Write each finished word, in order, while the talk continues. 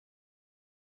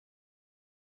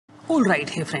Alright,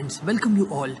 hey friends, welcome you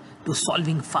all to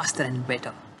Solving Faster and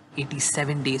Better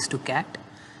 87 Days to CAT,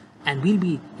 and we'll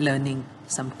be learning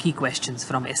some key questions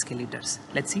from escalators.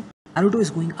 Let's see. Naruto is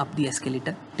going up the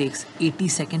escalator, takes 80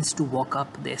 seconds to walk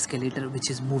up the escalator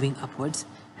which is moving upwards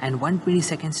and 120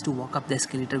 seconds to walk up the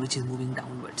escalator which is moving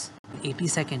downwards. In 80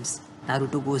 seconds,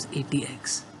 Naruto goes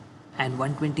 80x and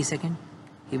 120 seconds,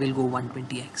 he will go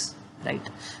 120x, right?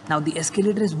 Now the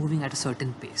escalator is moving at a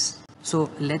certain pace.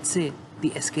 So let's say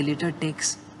the escalator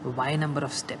takes y number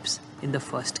of steps in the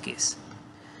first case.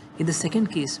 In the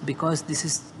second case, because this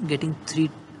is getting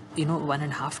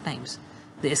 1.5 times,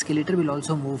 the escalator will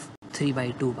also move 3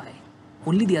 by 2y.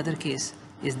 Only the other case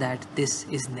is that this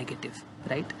is negative,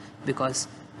 right? Because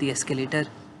the escalator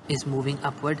is moving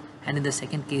upward and in the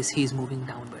second case he is moving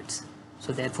downwards.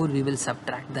 So therefore we will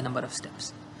subtract the number of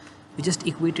steps. We just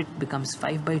equate it, becomes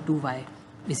 5 by 2y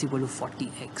is equal to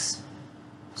 40x.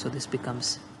 So this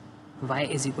becomes y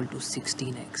is equal to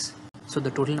 16x. So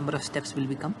the total number of steps will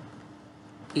become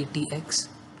 80x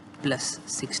plus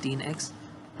 16x,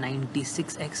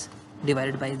 96x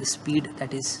divided by the speed,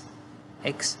 that is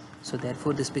x. So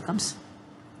therefore this becomes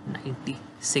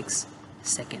 96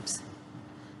 seconds.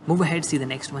 Move ahead, see the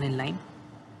next one in line.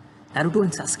 Naruto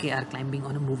and Sasuke are climbing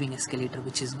on a moving escalator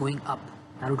which is going up.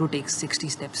 Naruto takes 60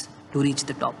 steps to reach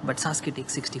the top, but Sasuke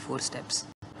takes 64 steps.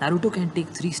 Naruto can take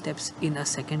 3 steps in a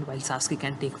second while Sasuke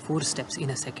can take 4 steps in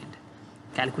a second.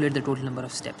 Calculate the total number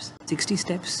of steps. 60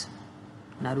 steps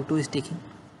Naruto is taking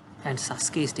and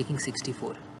Sasuke is taking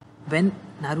 64. When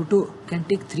Naruto can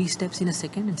take 3 steps in a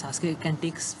second and Sasuke can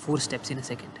take 4 steps in a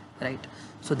second, right?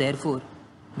 So therefore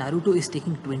Naruto is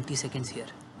taking 20 seconds here.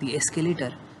 The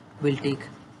escalator will take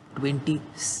 20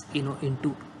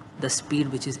 into the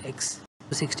speed which is x.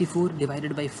 So 64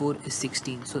 divided by 4 is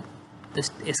 16. So this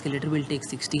escalator will take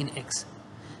 16x.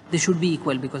 This should be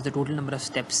equal because the total number of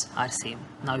steps are same.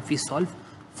 Now if we solve,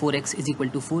 4x is equal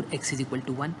to 4, x is equal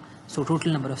to 1. So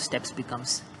total number of steps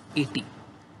becomes 80.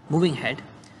 Moving ahead,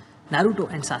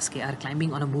 Naruto and Sasuke are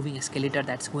climbing on a moving escalator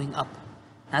that's going up.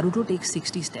 Naruto takes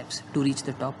 60 steps to reach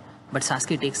the top, but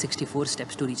Sasuke takes 64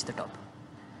 steps to reach the top.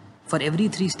 For every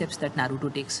 3 steps that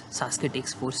Naruto takes, Sasuke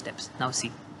takes 4 steps. Now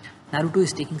see, Naruto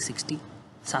is taking 60.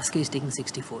 Sasuke is taking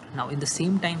 64. Now in the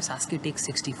same time Sasuke takes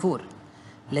 64,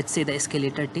 let's say the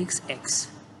escalator takes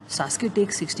x. Sasuke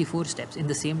takes 64 steps. In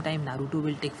the same time Naruto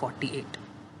will take 48.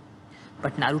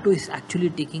 But Naruto is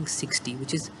actually taking 60,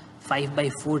 which is 5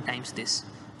 by 4 times this.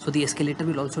 So the escalator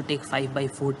will also take 5 by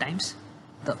 4 times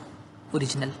the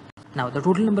original. Now the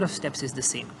total number of steps is the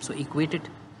same. So equate it,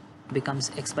 becomes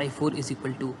x by 4 is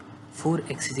equal to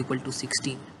 4x is equal to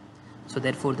 16. So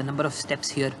therefore the number of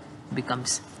steps here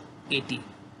becomes 80.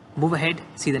 Move ahead,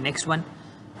 see the next one.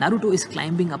 Naruto is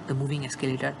climbing up the moving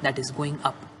escalator that is going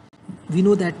up. We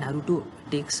know that Naruto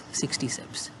takes 60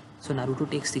 steps. So Naruto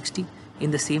takes 60.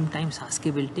 In the same time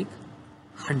Sasuke will take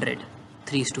 100,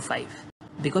 3:5.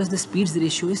 Because the speeds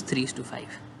ratio is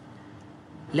 3:5.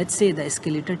 Let's say the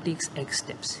escalator takes x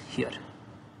steps here.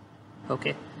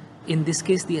 Okay. In this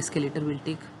case the escalator will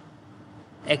take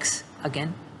x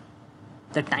again.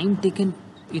 The time taken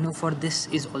for this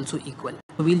is also equal.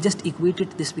 So we'll just equate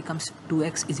it. This becomes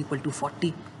 2x is equal to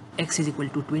 40, x is equal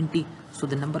to 20. So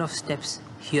the number of steps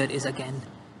here is again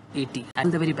 80.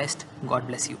 And the very best. God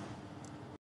bless you.